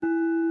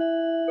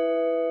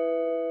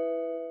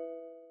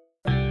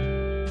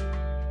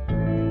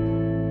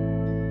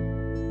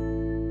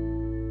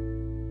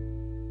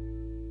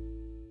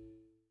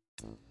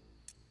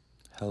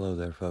Hello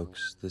there,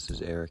 folks. This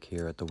is Eric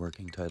here at the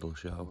Working Title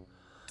Show.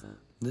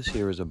 This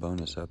here is a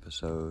bonus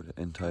episode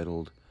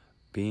entitled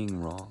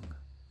Being Wrong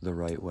the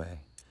Right Way.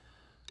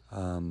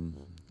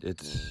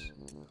 It's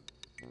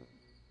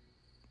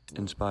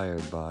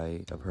inspired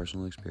by a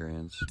personal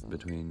experience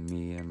between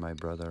me and my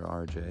brother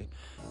RJ,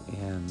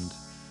 and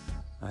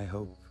I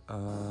hope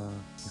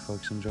you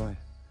folks enjoy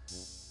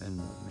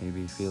and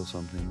maybe feel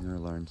something or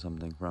learn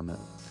something from it.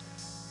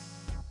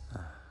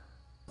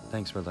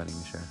 Thanks for letting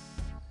me share.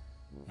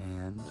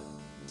 And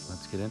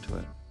let's get into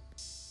it.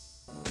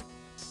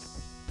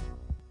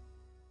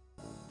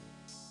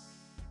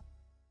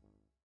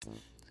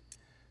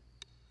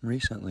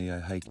 Recently, I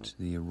hiked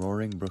the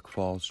Roaring Brook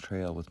Falls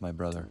Trail with my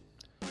brother.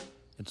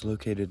 It's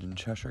located in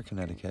Cheshire,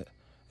 Connecticut,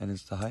 and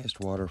it's the highest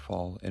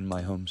waterfall in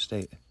my home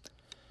state.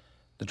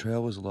 The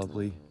trail was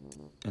lovely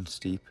and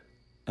steep,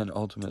 and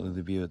ultimately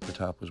the view at the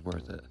top was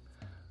worth it.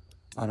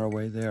 On our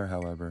way there,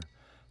 however,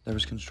 there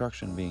was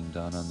construction being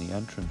done on the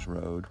entrance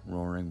road,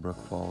 Roaring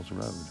Brook Falls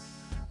Road,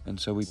 and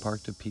so we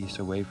parked a piece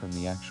away from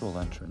the actual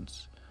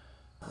entrance.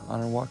 On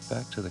our walk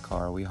back to the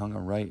car, we hung a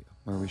right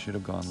where we should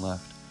have gone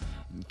left,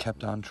 and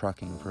kept on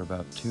trucking for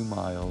about 2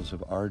 miles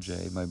of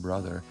RJ, my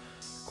brother,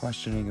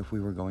 questioning if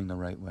we were going the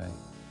right way.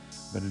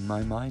 But in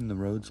my mind, the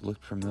roads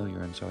looked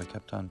familiar, and so I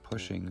kept on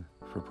pushing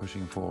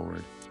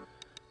forward.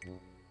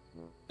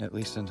 At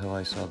least until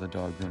I saw the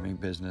dog grooming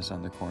business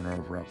on the corner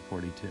of Route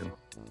 42.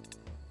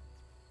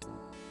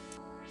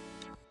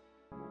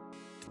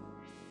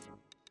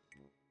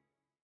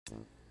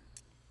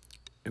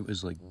 It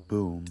was like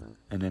boom,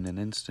 and in an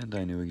instant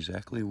I knew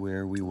exactly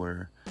where we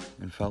were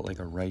and felt like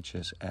a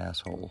righteous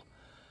asshole.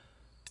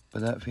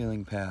 But that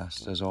feeling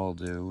passed, as all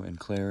do, and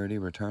clarity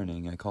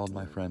returning, I called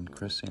my friend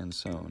Chris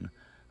Sansone,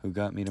 who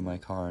got me to my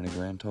car in a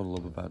grand total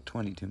of about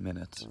 22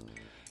 minutes.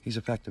 He's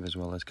effective as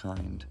well as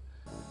kind.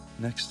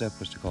 Next step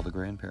was to call the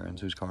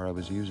grandparents whose car I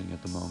was using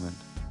at the moment.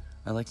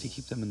 I like to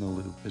keep them in the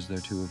loop as they're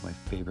two of my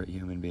favorite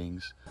human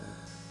beings.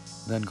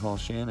 Then call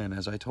Shannon,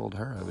 as I told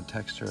her I would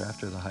text her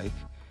after the hike.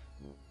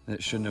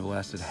 It shouldn't have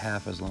lasted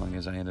half as long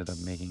as I ended up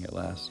making it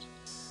last.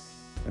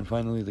 And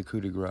finally, the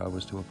coup de grace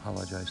was to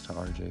apologize to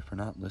RJ for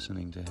not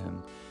listening to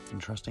him and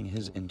trusting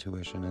his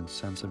intuition and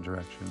sense of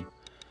direction.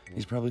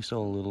 He's probably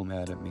still a little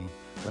mad at me,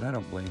 but I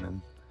don't blame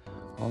him.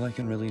 All I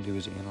can really do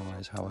is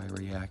analyze how I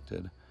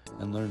reacted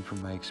and learn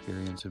from my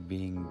experience of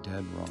being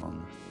dead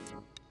wrong.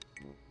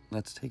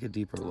 Let's take a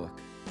deeper look.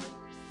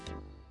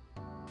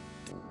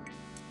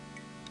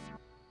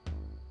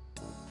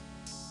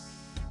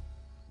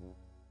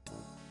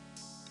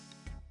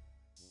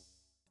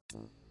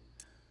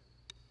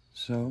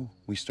 So,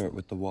 we start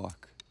with the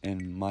walk,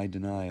 and my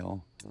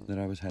denial that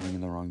I was heading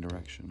in the wrong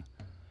direction.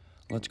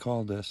 Let's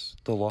call this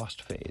the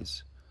lost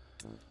phase.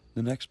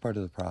 The next part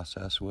of the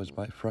process was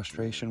by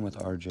frustration with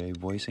RJ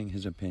voicing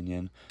his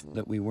opinion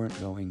that we weren't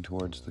going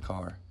towards the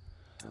car.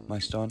 My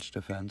staunch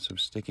defense of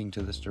sticking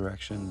to this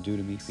direction due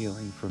to me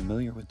feeling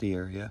familiar with the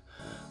area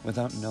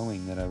without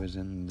knowing that I was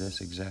in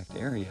this exact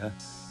area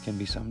can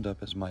be summed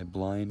up as my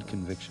blind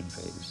conviction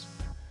phase.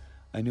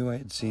 I knew I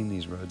had seen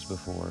these roads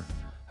before.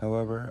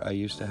 However, I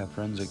used to have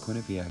friends at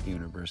Quinnipiac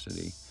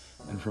University,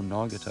 and from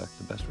Naugatuck,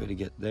 the best way to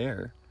get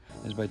there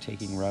is by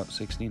taking Route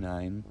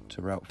 69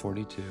 to Route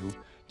 42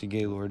 to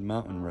Gaylord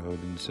Mountain Road,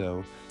 and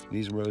so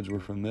these roads were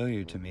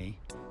familiar to me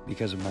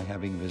because of my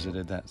having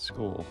visited that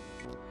school.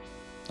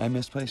 I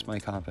misplaced my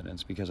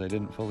confidence because I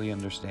didn't fully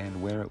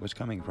understand where it was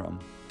coming from.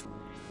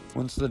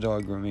 Once the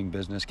dog grooming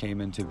business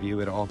came into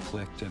view, it all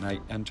clicked, and I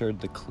entered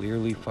the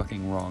clearly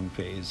fucking wrong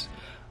phase.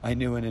 I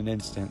knew in an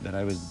instant that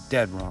I was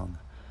dead wrong.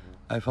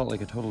 I felt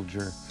like a total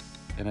jerk,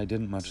 and I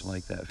didn't much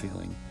like that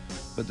feeling,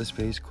 but this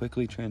phase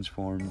quickly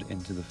transformed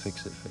into the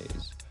fix-it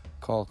phase.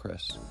 Call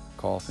Chris,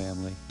 call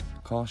family,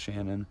 call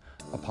Shannon,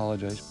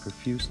 apologize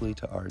profusely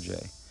to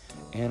RJ,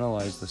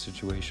 analyze the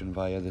situation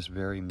via this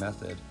very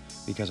method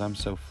because I'm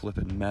so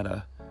flippin'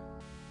 meta,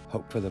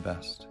 hope for the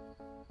best.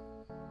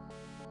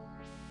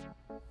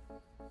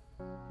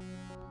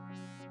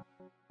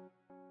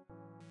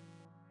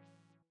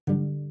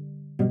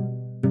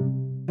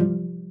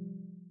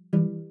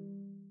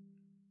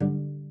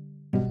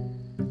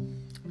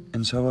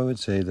 And so I would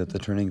say that the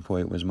turning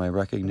point was my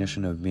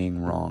recognition of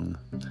being wrong.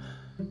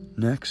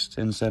 Next,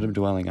 instead of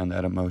dwelling on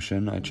that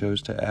emotion, I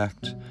chose to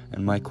act,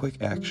 and my quick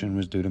action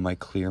was due to my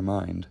clear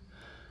mind.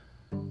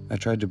 I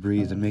tried to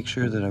breathe and make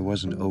sure that I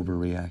wasn't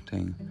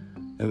overreacting.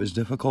 It was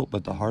difficult,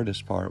 but the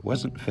hardest part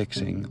wasn't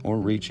fixing or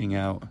reaching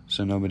out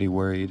so nobody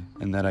worried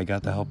and that I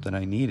got the help that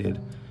I needed.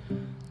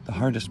 The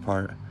hardest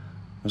part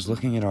was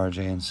looking at RJ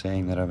and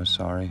saying that I was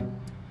sorry.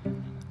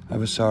 I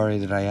was sorry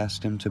that I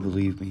asked him to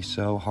believe me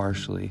so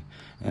harshly,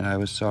 and I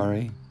was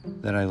sorry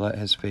that I let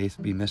his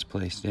faith be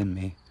misplaced in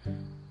me.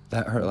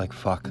 That hurt like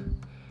fuck,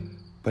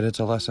 but it's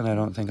a lesson I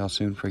don't think I'll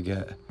soon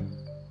forget.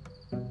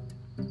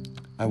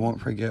 I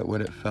won't forget what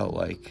it felt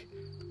like,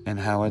 and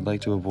how I'd like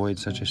to avoid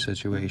such a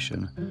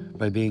situation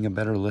by being a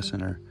better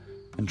listener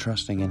and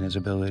trusting in his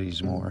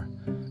abilities more,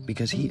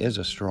 because he is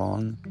a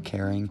strong,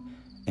 caring,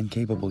 and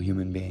capable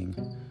human being.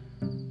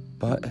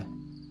 But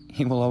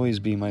He will always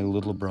be my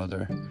little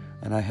brother,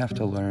 and I have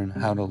to learn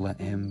how to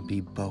let him be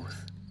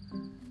both.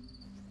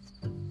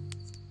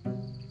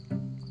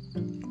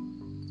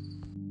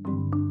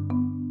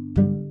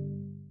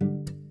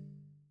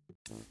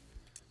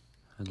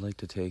 I'd like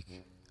to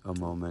take a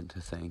moment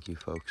to thank you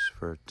folks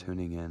for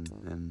tuning in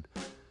and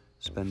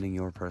spending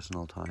your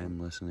personal time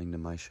listening to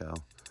my show.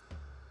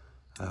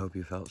 I hope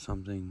you felt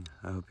something.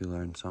 I hope you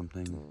learned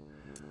something.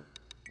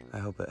 I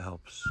hope it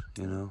helps,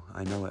 I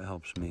know it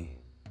helps me.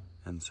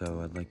 And so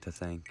I'd like to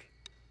thank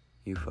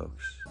you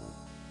folks,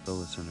 the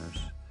listeners.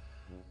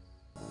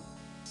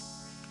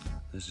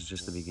 This is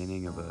just the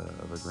beginning of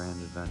a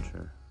grand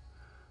adventure.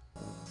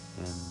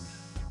 And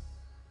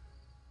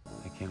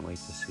I can't wait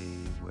to see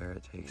where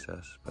it takes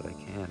us, but I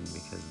can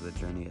because the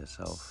journey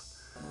itself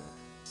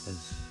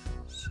is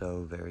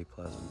so very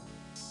pleasant.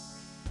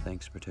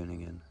 Thanks for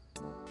tuning in.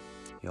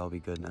 Y'all be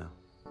good now.